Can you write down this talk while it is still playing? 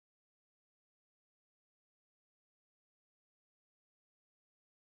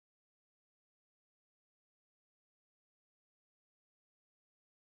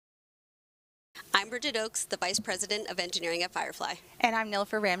Bridget Oakes, the Vice President of Engineering at Firefly. And I'm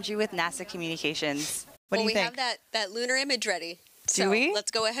Nilfer Ramji with NASA Communications. What do you think? We have that lunar image ready. Do we? Let's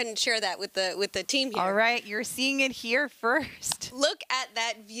go ahead and share that with the team here. All right, you're seeing it here first. Look at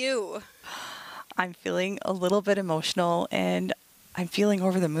that view. I'm feeling a little bit emotional, and I'm feeling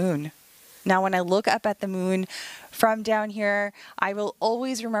over the moon. Now, when I look up at the moon from down here, I will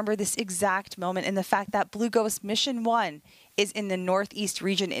always remember this exact moment and the fact that Blue Ghost Mission 1 is in the northeast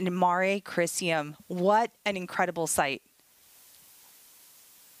region in Mare Crisium. What an incredible sight.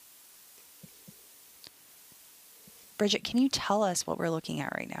 Bridget, can you tell us what we're looking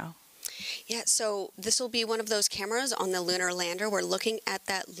at right now? Yeah, so this will be one of those cameras on the lunar lander. We're looking at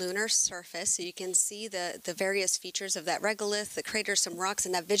that lunar surface, so you can see the various features of that regolith, the crater, some rocks,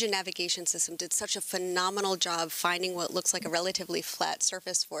 and that vision navigation system did such a phenomenal job finding what looks like a relatively flat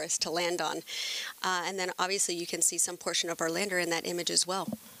surface for us to land on. And then obviously you can see some portion of our lander in that image as well.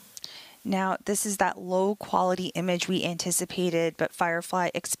 Now, this is that low-quality image we anticipated, but Firefly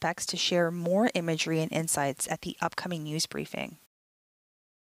expects to share more imagery and insights at the upcoming news briefing.